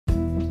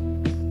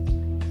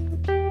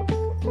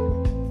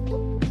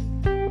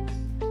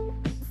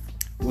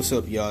What's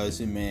up, y'all?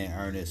 It's your man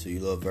Ernest, or you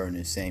love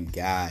Ernest, same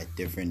guy,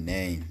 different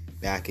name.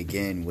 Back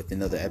again with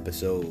another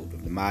episode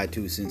of the My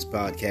Two Cents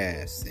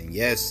podcast. And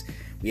yes,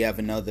 we have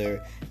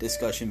another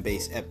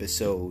discussion-based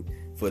episode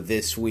for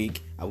this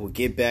week. I will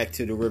get back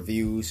to the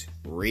reviews.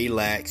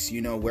 Relax. You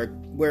know,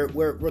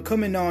 we're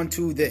coming on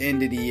to the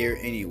end of the year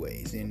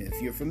anyways. And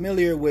if you're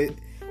familiar with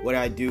what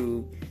I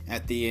do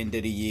at the end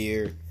of the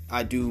year,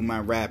 I do my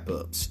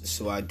wrap-ups.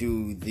 So I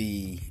do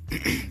the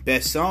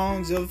best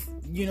songs of,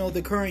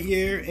 the current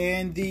year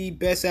and the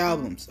best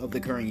albums of the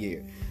current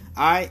year.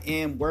 I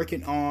am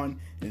working on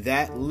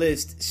that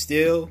list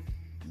still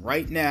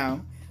right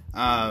now.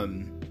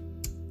 And,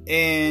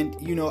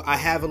 I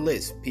have a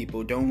list,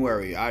 people. Don't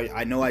worry.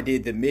 I know I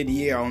did the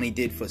mid-year. I only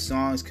did for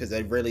songs because I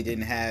really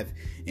didn't have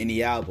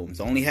any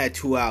albums. I only had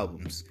 2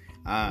 albums.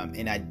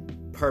 And I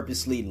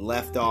purposely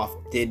left off,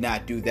 did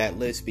not do that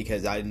list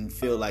because I didn't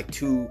feel like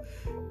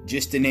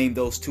just to name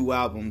those 2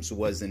 albums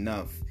was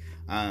enough.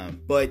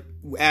 But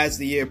as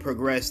the year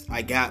progressed,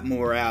 I got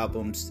more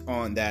albums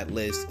on that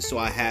list, so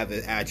I have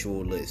an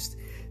actual list.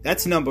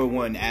 That's number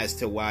one as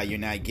to why you're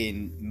not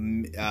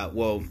getting,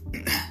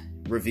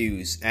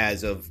 reviews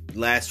as of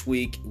last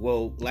week.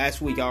 Well,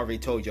 last week I already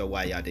told y'all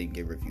why y'all didn't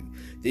get review.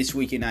 This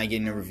week you're not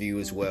getting a review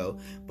as well,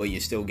 but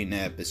you're still getting an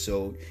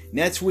episode.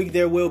 Next week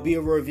there will be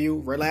a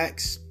review.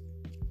 Relax.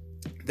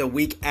 The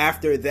week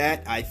after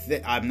that,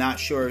 I'm not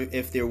sure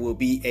if there will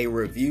be a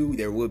review.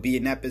 There will be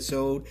an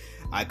episode.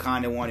 I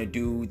kind of want to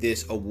do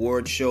this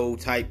award show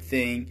type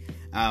thing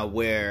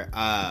where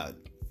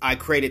I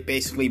created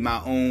basically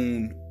my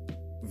own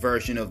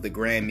version of the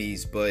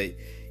Grammys, but,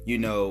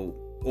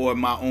 or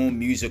my own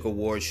music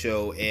award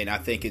show, and I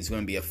think it's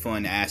going to be a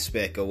fun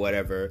aspect or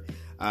whatever.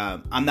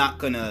 I'm not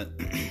going to,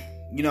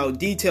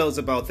 details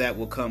about that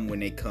will come when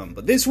they come.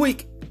 But this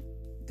week's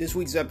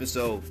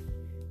episode,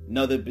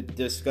 another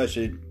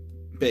discussion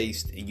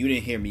based, and you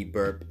didn't hear me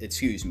burp,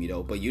 excuse me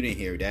though, but you didn't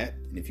hear that,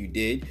 and if you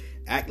did,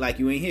 act like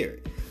you ain't hear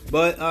it.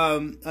 But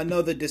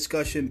another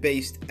discussion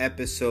based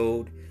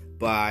episode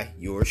by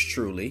yours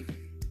truly,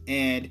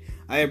 and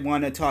I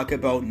want to talk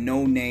about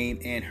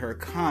Namename and her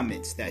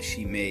comments that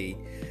she made.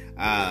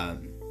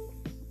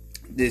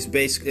 This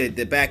basically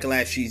the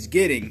backlash she's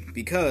getting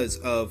because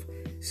of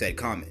said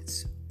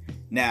comments.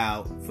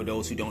 Now, for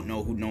those who don't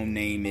know who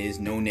Namename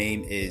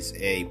is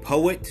a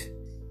poet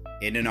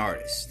and an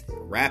artist,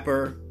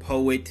 rapper,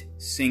 poet,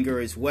 singer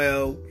as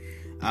well,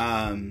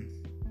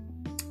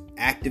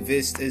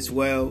 activist as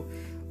well,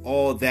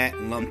 all that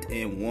lumped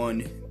in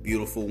one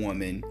beautiful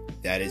woman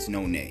that is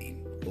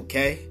Namename.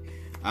 Okay,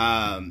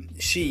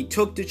 she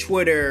took to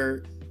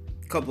Twitter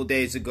a couple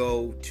days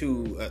ago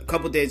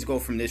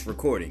from this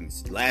recording.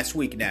 It's last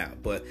week now,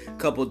 but a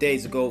couple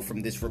days ago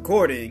from this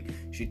recording,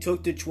 she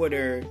took to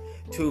Twitter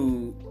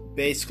to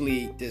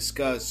basically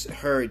discuss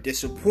her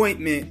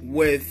disappointment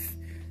with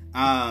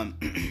how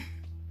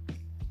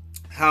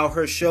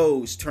her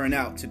shows turn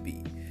out to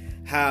be,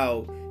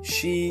 how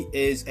she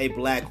is a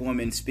black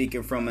woman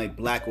speaking from a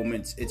black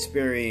woman's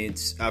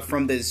experience,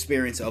 from the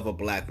experience of a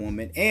black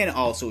woman, and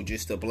also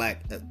just a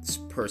black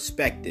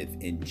perspective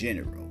in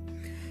general.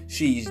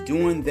 She's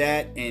doing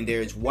that, and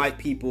there's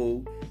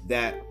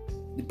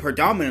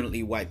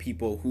predominantly white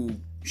people who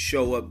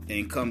show up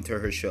and come to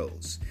her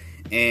shows,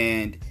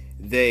 and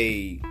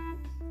they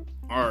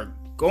are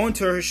going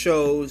to her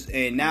shows,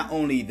 and not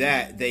only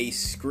that, they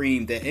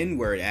scream the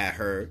N-word at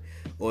her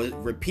or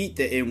repeat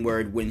the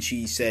N-word when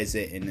she says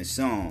it in the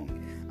song.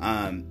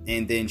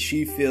 And then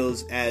she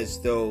feels as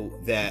though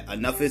that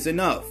enough is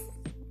enough.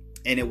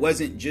 And it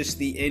wasn't just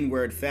the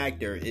N-word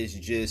factor, it's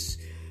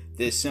just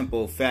this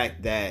simple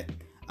fact that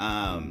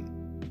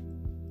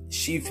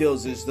she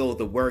feels as though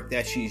the work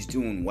that she's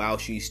doing while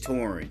she's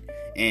touring,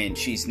 and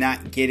she's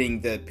not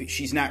reaching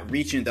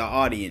the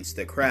audience,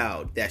 the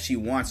crowd that she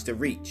wants to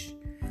reach.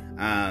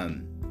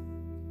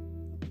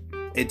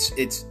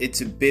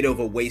 It's a bit of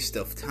a waste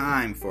of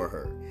time for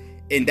her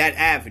in that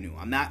avenue.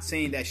 I'm not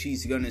saying that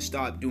she's gonna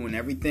stop doing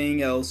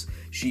everything else.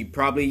 She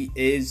probably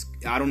is.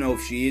 I don't know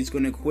if she is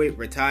gonna quit,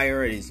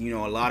 retire. There's a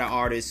lot of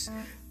artists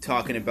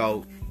talking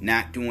about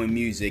not doing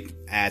music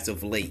as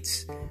of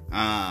late.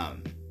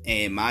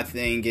 And my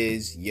thing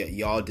is,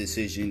 y'all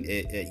decision.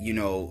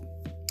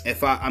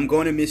 If I'm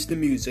going to miss the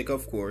music,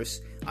 of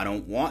course, I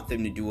don't want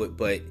them to do it,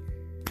 but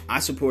I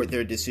support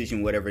their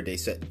decision, whatever they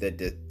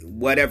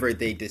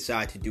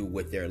decide to do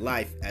with their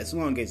life, as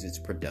long as it's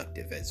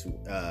productive,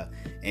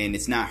 and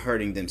it's not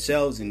hurting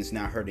themselves and it's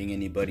not hurting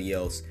anybody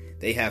else.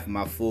 They have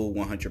my full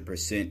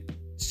 100%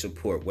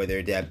 support,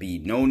 whether that be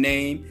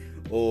Namename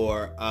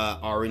or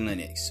Ari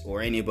Lennox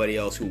or anybody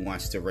else who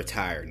wants to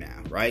retire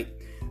now, right?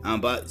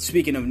 But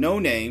speaking of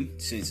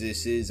Namename, since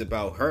this is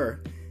about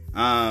her,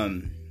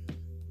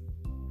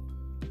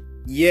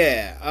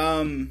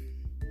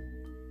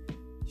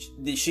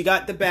 she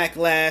got the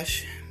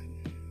backlash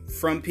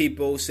from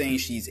people saying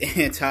she's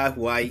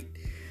anti-white,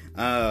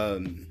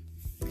 and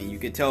you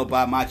can tell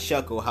by my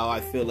chuckle how I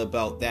feel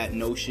about that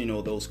notion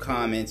or those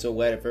comments or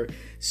whatever,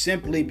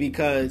 simply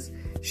because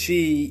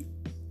she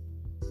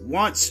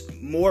wants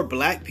more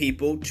black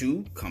people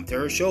to come to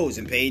her shows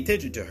and pay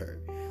attention to her.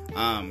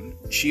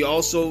 She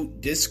also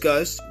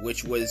discussed,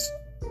 which was,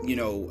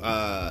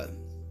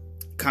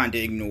 kind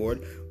of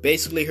ignored,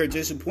 basically her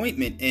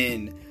disappointment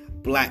in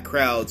black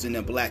crowds in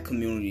the black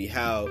community.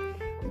 How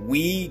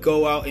we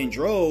go out in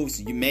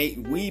droves. We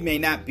may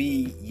not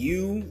be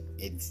you.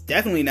 It's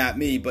definitely not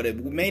me, but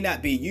it may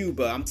not be you.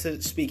 But I'm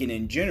speaking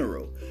in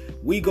general.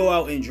 We go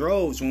out in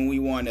droves when we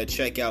want to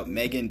check out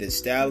Megan Thee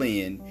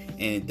Stallion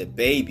and the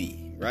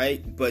Baby,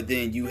 right? But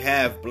then you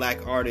have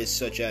black artists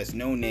such as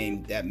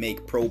Namename that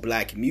make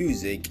pro-black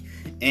music,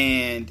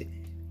 and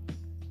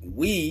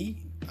we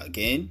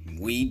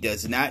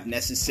does not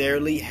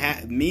necessarily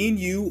mean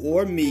you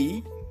or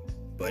me,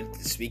 but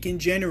speaking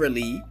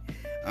generally,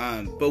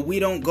 but we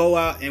don't go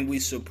out and we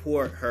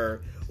support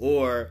her,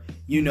 or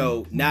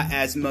not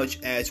as much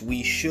as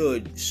we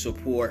should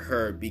support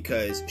her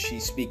because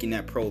she's speaking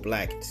that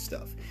pro-black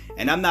stuff.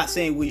 And I'm not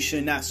saying we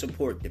should not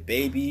support the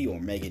Baby or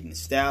Megan Thee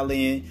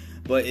Stallion,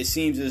 but it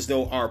seems as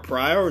though our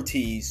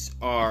priorities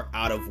are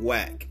out of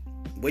whack,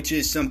 which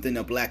is something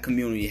the black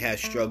community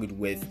has struggled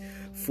with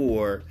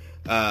for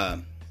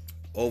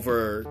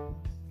over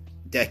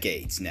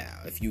decades now,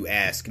 if you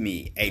ask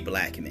me, a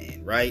black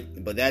man, right?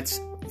 But that's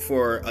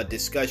for a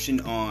discussion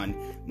on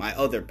my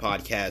other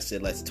podcast, the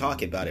Let's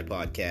Talk About It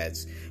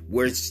podcast.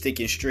 We're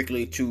sticking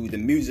strictly to the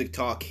music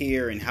talk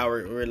here and how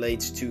it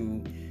relates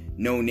to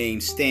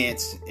Namename's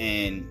stance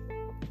and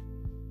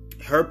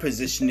her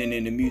positioning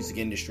in the music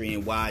industry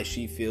and why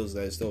she feels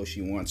as though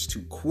she wants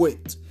to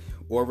quit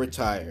or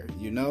retire.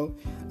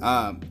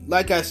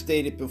 Like I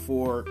stated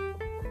before,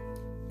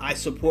 I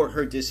support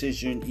her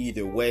decision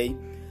either way.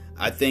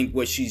 I think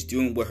what she's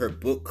doing with her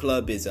book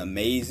club is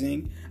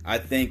amazing. I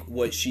think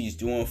what she's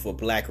doing for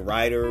black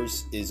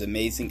writers is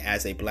amazing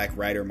as a black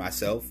writer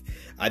myself.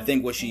 I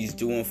think what she's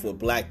doing for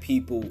black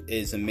people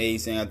is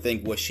amazing. I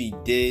think what she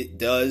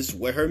does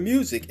with her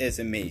music is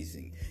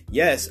amazing.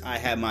 Yes, I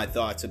have my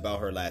thoughts about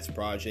her last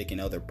project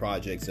and other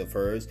projects of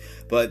hers,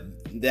 but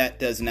that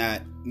does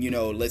not,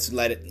 let's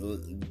let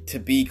it, to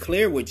be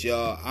clear with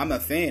y'all, I'm a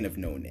fan of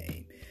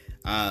Namename.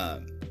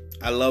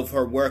 I love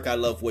her work. I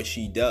love what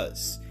she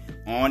does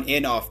on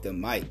and off the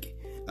mic.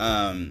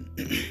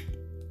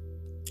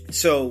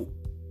 So,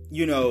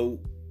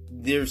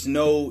 there's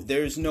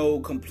no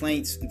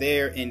complaints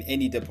there in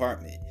any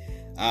department.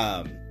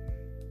 I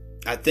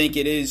think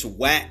it is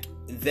whack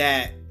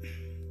that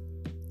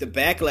the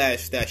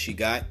backlash that she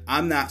got,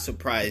 I'm not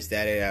surprised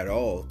at it at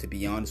all, to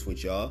be honest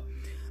with y'all.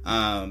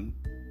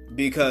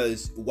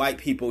 Because white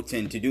people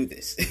tend to do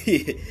this.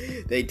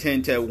 They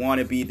tend to want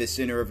to be the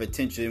center of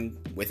attention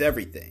with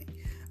everything.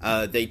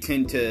 They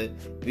tend to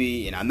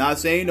be, and I'm not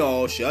saying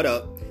all, shut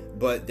up,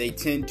 but they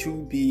tend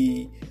to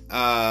be,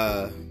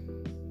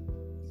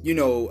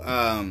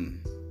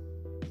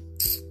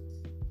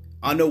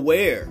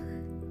 unaware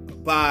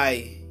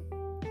by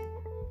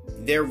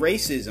their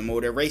racism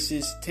or their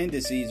racist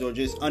tendencies, or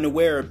just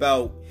unaware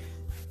about,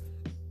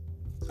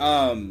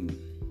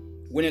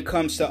 when it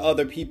comes to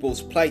other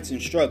people's plights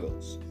and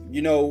struggles.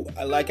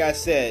 Like I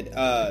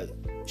said,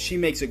 she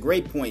makes a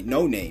great point,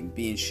 Namename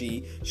being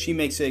she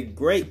makes a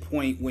great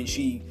point when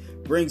she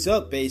brings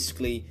up,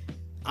 basically,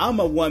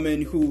 I'm a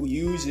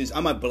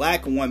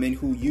black woman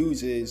who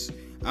uses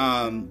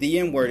the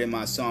N-word in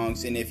my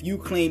songs, and if you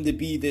claim to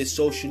be this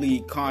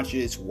socially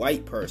conscious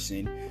white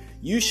person,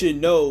 you should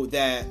know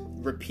that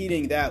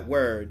repeating that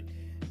word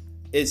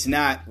is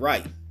not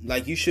right.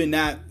 Like, you should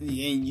not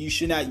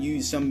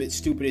use some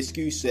stupid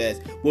excuse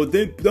as, well,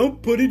 then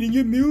don't put it in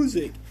your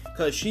music.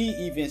 Because she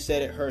even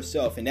said it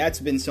herself, and that's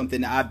been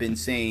something that I've been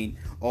saying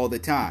all the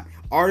time.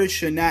 Artists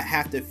should not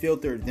have to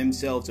filter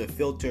themselves or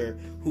filter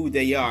who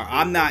they are.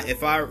 I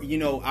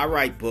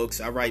write books,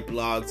 I write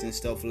blogs and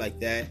stuff like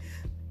that.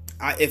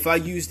 If I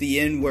use the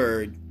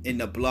N-word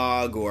in a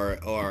blog or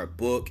a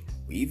book,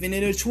 or even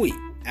in a tweet,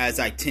 as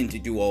I tend to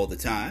do all the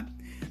time,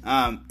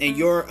 and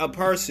you're a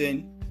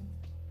person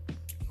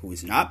who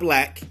is not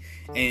black,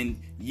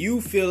 and you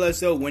feel as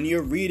though when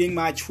you're reading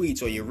my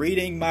tweets or you're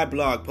reading my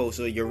blog posts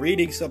or you're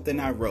reading something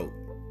I wrote,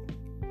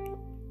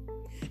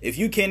 if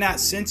you cannot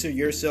censor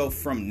yourself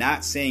from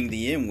not saying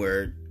the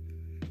N-word,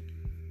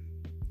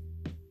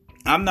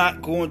 I'm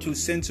not going to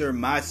censor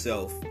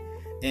myself.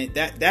 And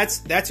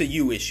that's a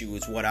you issue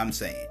is what I'm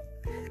saying.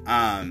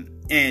 And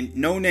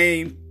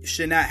Namename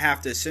should not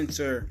have to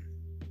censor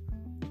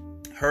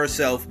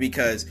herself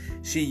because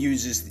she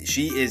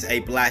is a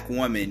black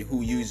woman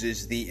who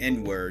uses the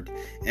N-word,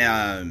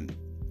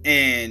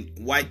 and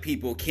white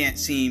people can't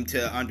seem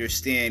to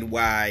understand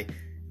why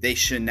they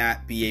should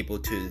not be able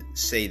to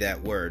say that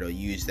word or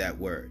use that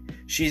word.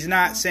 She's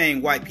not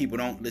saying white people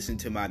don't listen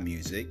to my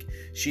music.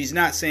 She's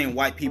not saying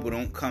white people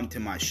don't come to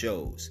my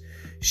shows.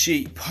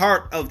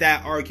 Part of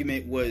that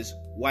argument was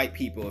white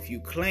people. If you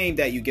claim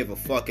that you give a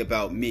fuck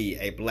about me,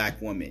 a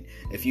black woman,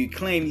 if you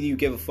claim you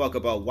give a fuck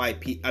about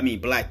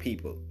black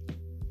people,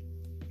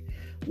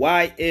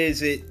 why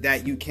is it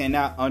that you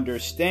cannot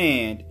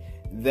understand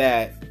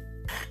that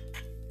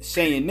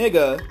saying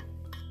nigga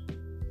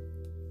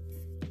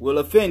will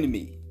offend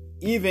me?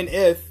 even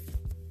if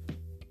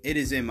it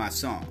is in my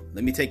song.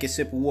 Let me take a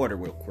sip of water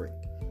real quick.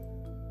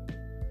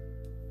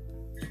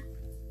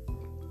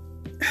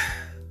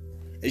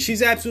 And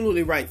she's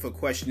absolutely right for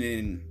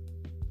questioning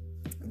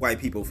white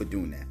people for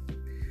doing that.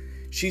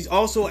 She's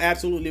also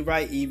absolutely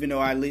right, even though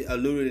I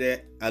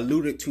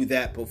alluded to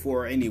that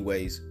before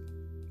anyways.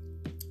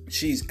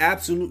 She's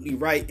absolutely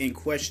right in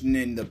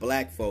questioning the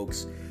black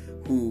folks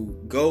who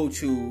go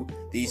to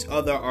these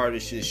other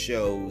artists'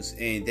 shows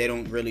and they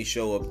don't really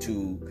show up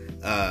to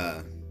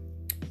a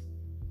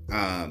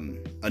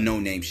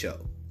no-name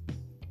show.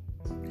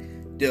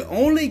 The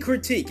only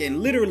critique, and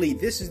literally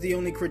this is the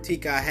only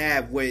critique I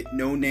have with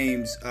No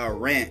Name's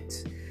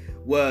rant,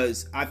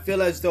 was I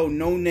feel as though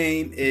No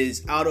Name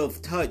is out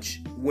of touch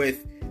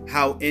with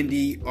how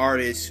indie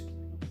artists,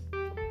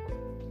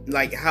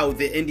 like how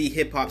the indie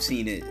hip-hop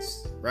scene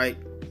is, right?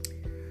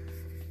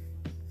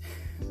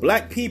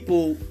 Black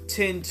people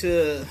tend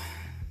to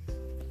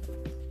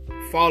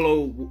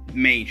follow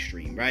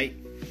mainstream, right?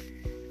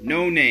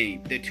 No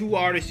Name, the two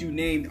artists you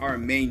named are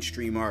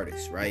mainstream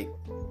artists, right?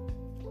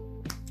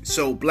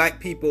 So black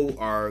people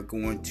are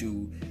going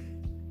to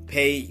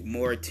pay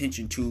more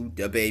attention to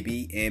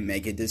DaBaby and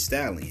Megan Thee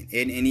Stallion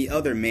and any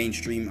other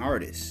mainstream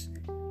artists.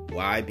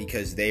 Why?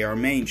 Because they are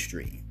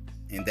mainstream.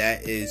 And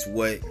that is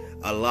what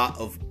a lot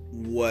of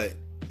what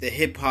the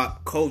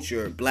hip-hop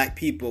culture, black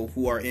people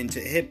who are into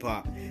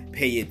hip-hop,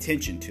 pay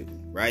attention to,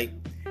 right?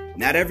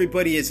 Not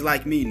everybody is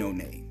like me, No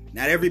Name.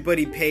 Not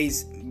everybody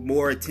pays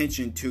more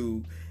attention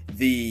to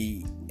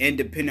the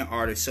independent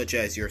artists such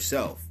as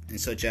yourself and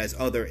such as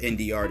other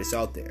indie artists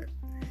out there.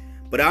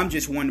 But I'm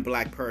just one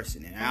black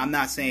person. And I'm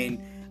not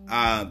saying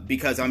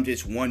because I'm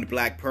just one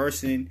black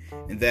person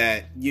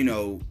that, you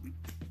know,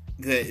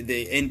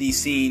 the indie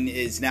scene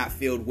is not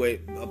filled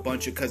with a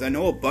bunch of, because I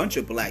know a bunch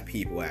of black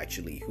people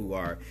actually who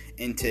are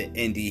into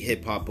indie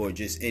hip hop or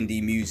just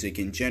indie music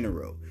in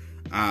general.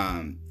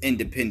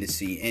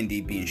 Independency,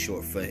 indie being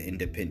short for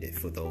independent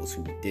for those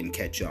who didn't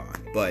catch on.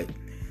 But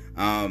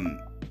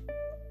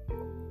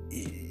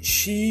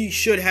she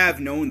should have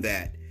known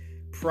that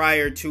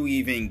prior to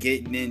even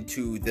getting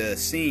into the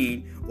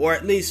scene, or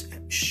at least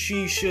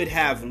she should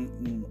have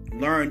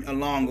learned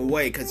along the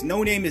way, because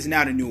No Name is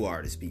not a new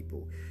artist,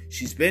 people.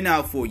 She's been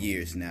out for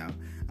years now.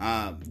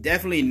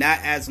 Definitely not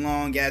as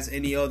long as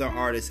any other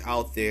artist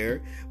out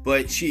there,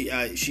 but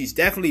she's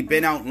definitely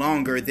been out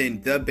longer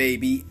than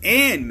DaBaby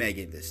and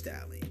Megan Thee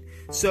Stallion.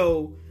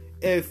 So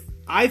if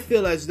I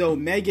feel as though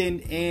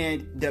Megan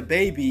and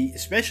DaBaby,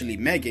 especially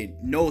Megan,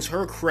 knows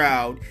her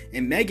crowd,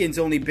 and Megan's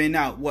only been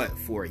out, what,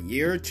 for a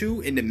year or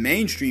two? In the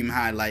mainstream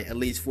highlight, at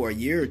least for a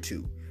year or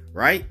two,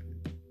 right?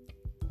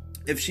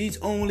 If she's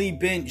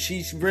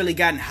really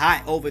gotten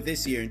hot over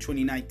this year in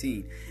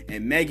 2019,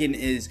 and Megan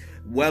is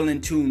well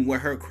in tune with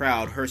her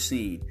crowd, her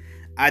scene,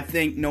 I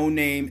think No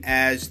Name,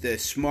 as the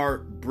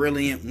smart,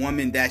 brilliant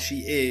woman that she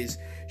is,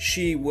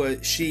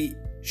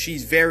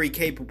 she's very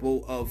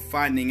capable of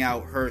finding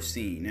out her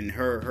scene and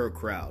her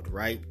crowd,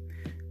 right?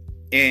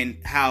 And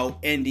how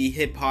indie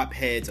hip hop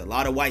heads, a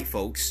lot of white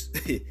folks,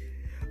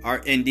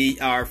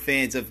 are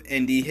fans of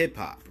indie hip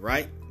hop,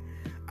 right?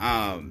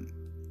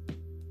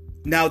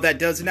 Now that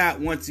does not,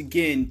 once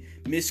again,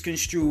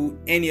 misconstrue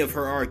any of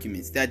her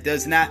arguments. That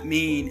does not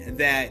mean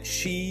that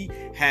she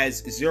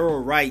has zero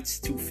rights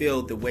to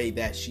feel the way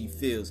that she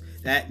feels.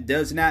 That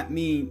does not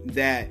mean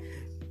that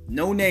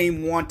No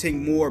Name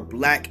wanting more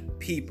black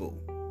people,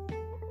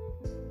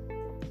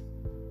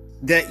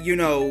 that you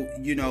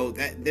know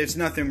that there's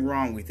nothing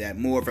wrong with that.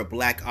 More of a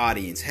black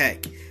audience.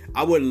 Heck,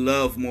 I would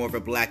love more of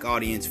a black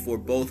audience for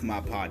both my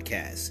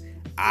podcasts.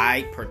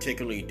 I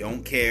particularly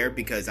don't care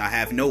because I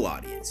have no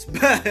audience,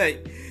 but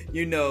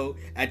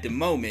at the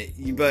moment,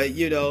 but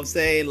what I'm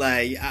saying,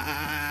 like,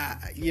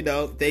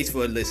 thanks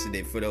for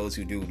listening. For those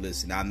who do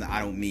listen, I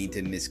don't mean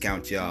to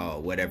miscount y'all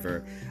or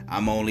whatever.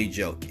 I'm only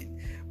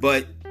joking,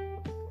 but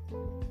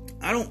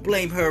I don't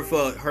blame her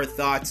for her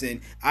thoughts,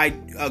 and I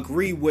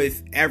agree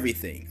with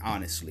everything,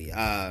 honestly.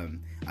 I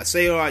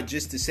say all right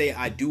just to say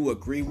I do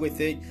agree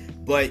with it,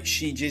 but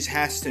she just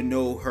has to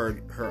know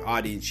her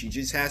audience. She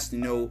just has to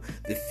know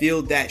the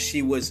field that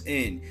she was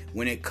in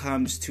when it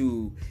comes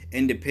to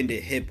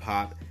independent hip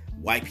hop.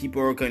 White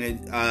people are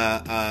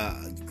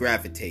gonna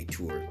gravitate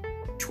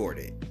toward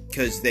it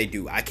because they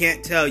do. I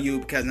can't tell you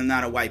because I'm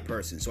not a white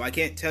person, so I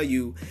can't tell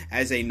you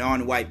as a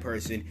non-white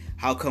person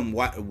how come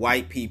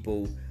white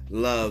people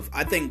love.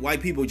 I think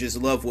white people just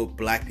love what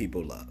black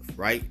people love,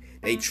 right?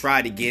 They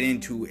try to get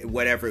into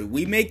whatever.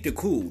 We make the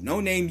cool.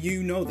 No Name,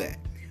 you know that.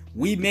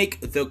 We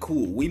make the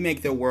cool. We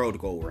make the world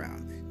go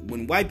around.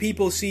 When white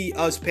people see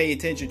us pay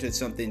attention to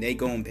something, they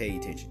go and pay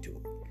attention to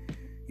it.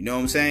 You know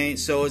what I'm saying?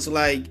 So it's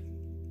like,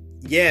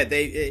 yeah,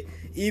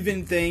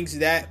 even things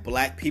that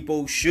black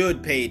people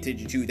should pay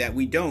attention to that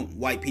we don't.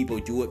 White people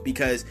do it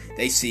because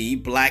they see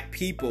black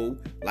people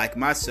like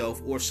myself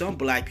or some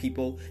black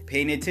people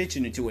paying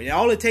attention to it. And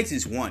all it takes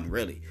is one,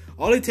 really.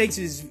 All it takes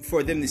is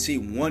for them to see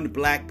one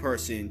black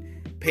person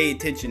pay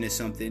attention to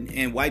something,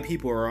 and white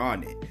people are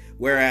on it.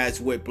 Whereas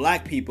with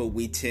black people,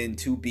 we tend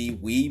to be,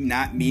 we,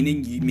 not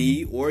meaning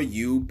me or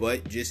you,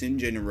 but just in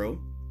general,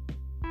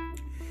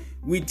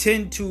 we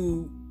tend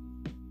to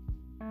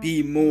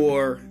be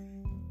more,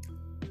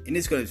 and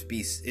this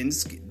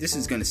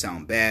is going to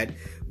sound bad,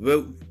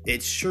 but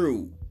it's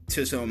true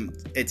to some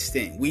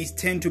extent. We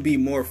tend to be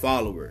more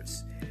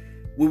followers.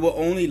 We will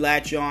only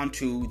latch on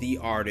to the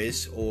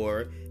artists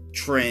or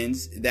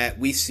trends that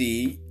we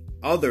see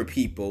other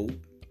people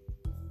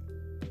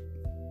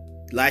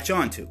latch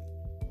on to.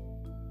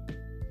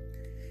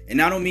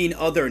 And I don't mean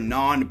other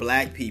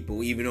non-black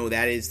people, even though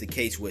that is the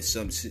case with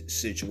some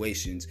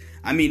situations.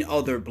 I mean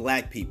other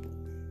black people,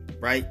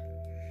 right?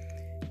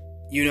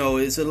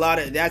 It's a lot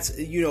of, that's,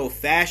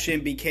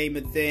 fashion became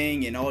a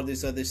thing and all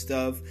this other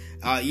stuff.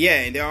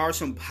 And there are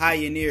some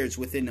pioneers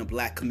within the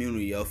black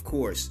community, of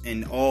course,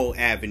 in all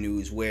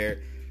avenues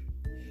where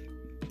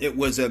it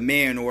was a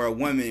man or a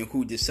woman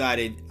who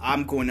decided,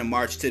 I'm going to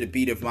march to the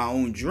beat of my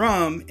own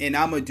drum and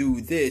I'm going to do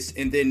this.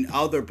 And then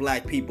other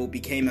black people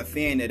became a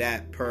fan of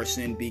that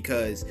person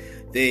because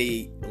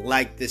they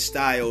liked the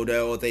style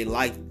or they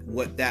liked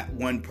what that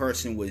one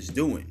person was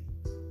doing.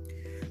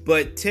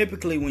 But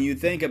typically when you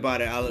think about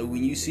it,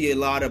 when you see a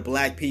lot of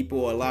black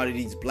people, a lot of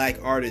these black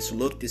artists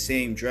look the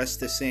same, dress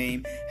the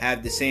same,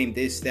 have the same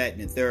this, that,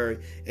 and the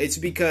third, it's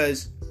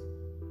because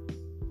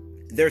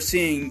they're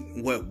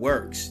seeing what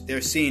works.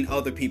 They're seeing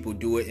other people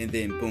do it, and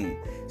then boom.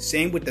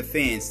 Same with the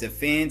fans. The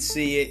fans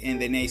see it,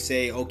 and then they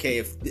say, okay,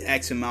 if the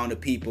X amount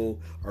of people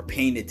are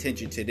paying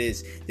attention to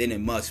this, then it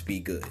must be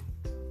good.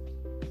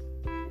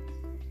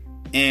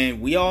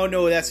 And we all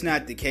know that's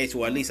not the case,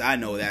 or at least I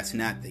know that's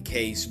not the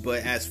case.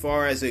 But as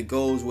far as it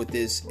goes with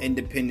this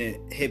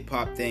independent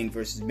hip-hop thing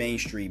versus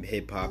mainstream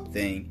hip-hop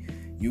thing,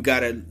 you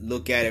gotta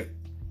look at it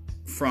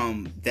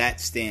from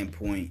that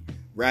standpoint,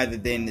 rather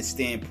than the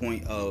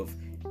standpoint of,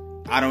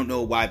 I don't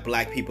know why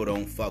black people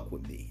don't fuck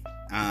with me.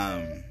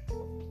 I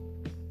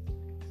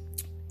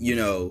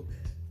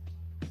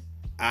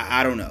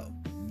don't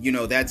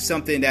know. That's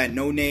something that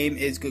Namename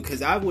is good,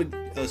 because I would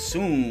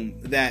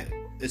assume that,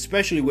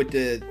 especially with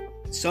the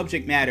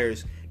subject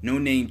matters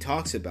Namename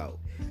talks about,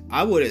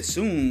 I would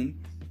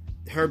assume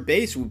her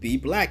base would be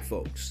black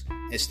folks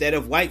instead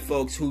of white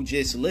folks who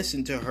just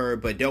listen to her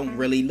but don't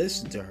really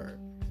listen to her,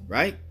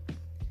 right?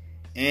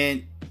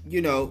 And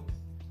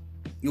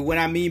what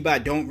I mean by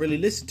don't really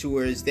listen to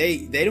her is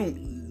they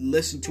don't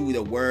listen to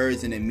the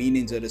words and the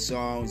meanings of the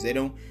songs. They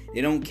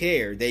don't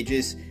care. They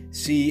just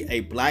see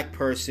a black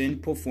person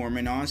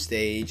performing on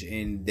stage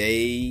and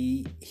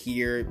they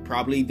hear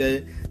probably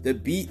the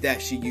beat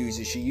that she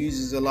uses. She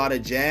uses a lot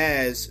of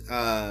jazz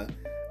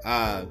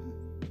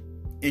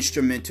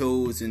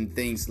instrumentals and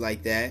things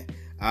like that.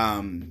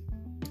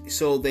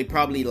 So they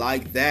probably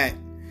like that.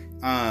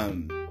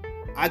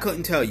 I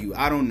couldn't tell you.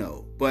 I don't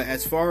know. But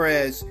as far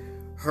as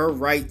her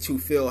right to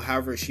feel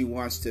however she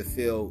wants to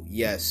feel,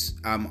 yes,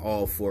 I'm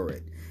all for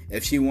it.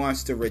 If she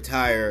wants to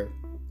retire,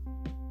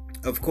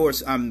 of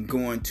course I'm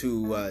going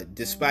to,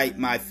 despite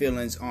my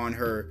feelings on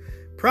her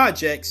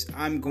projects,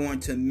 I'm going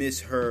to miss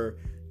her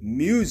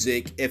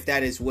music if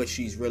that is what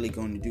she's really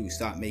going to do,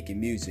 stop making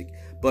music.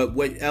 But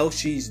what else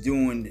she's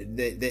doing,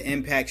 the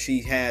impact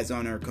she has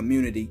on her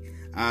community,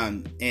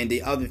 and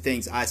the other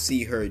things I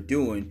see her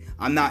doing,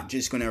 I'm not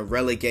just going to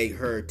relegate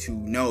her to,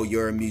 no,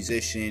 you're a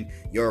musician,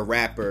 you're a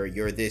rapper,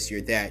 you're this,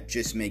 you're that,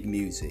 just make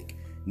music.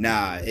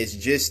 Nah, it's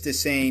just the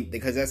same,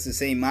 because that's the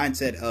same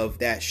mindset of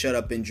that shut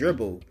up and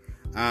dribble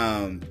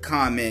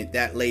comment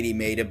that lady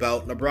made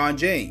about LeBron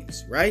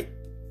James, right?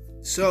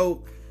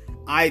 So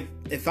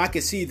if I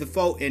could see the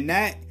fault in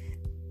that,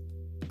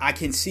 I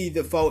can see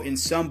the fault in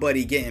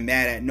somebody getting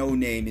mad at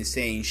Namename and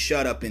saying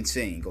shut up and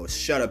sing or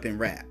shut up and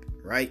rap,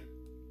 right?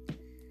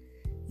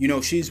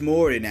 She's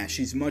more than that.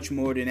 She's much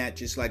more than that.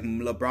 Just like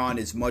LeBron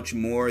is much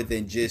more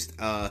than just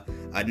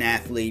an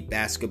athlete,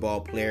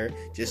 basketball player.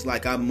 Just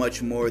like I'm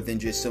much more than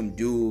just some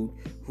dude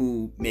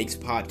who makes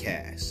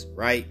podcasts,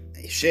 right?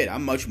 Shit,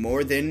 I'm much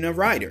more than a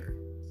writer.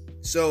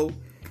 So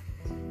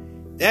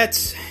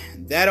that's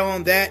that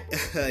on that.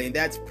 And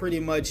that's pretty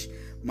much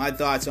my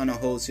thoughts on the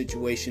whole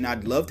situation.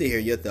 I'd love to hear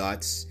your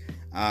thoughts.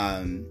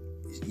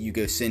 You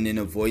can send in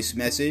a voice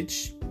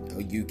message,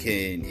 or you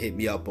can hit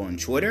me up on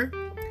Twitter.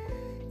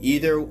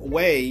 Either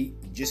way,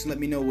 just let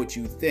me know what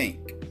you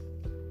think.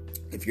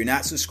 If you're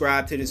not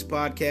subscribed to this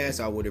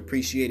podcast, I would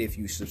appreciate if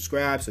you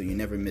subscribe so you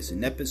never miss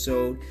an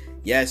episode.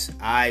 Yes,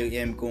 I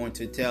am going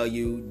to tell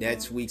you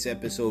next week's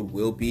episode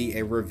will be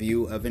a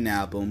review of an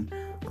album.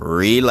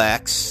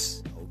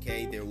 Relax.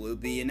 Okay, there will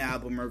be an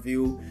album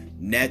review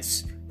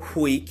next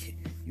week.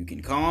 You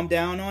can calm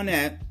down on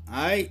that.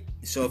 Alright?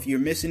 So if you're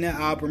missing the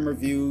album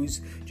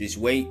reviews, just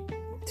wait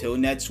till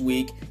next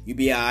week. You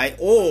be alright.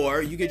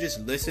 Or you can just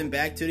listen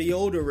back to the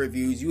older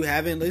reviews you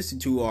haven't listened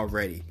to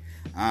already.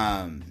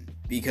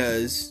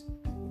 Because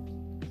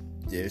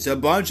there's a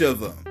bunch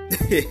of them.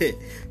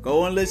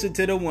 Go and listen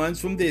to the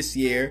ones from this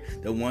year,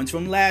 the ones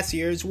from last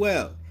year as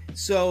well.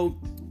 So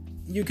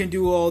you can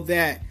do all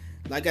that.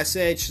 Like I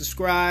said,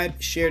 subscribe,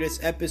 share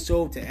this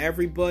episode to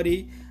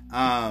everybody.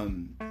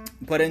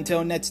 But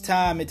until next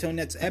time, until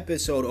next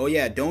episode, oh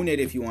yeah, donate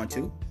if you want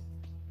to.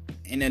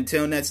 And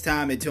until next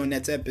time, until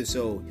next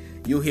episode,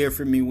 you'll hear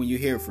from me when you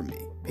hear from me.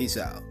 Peace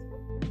out.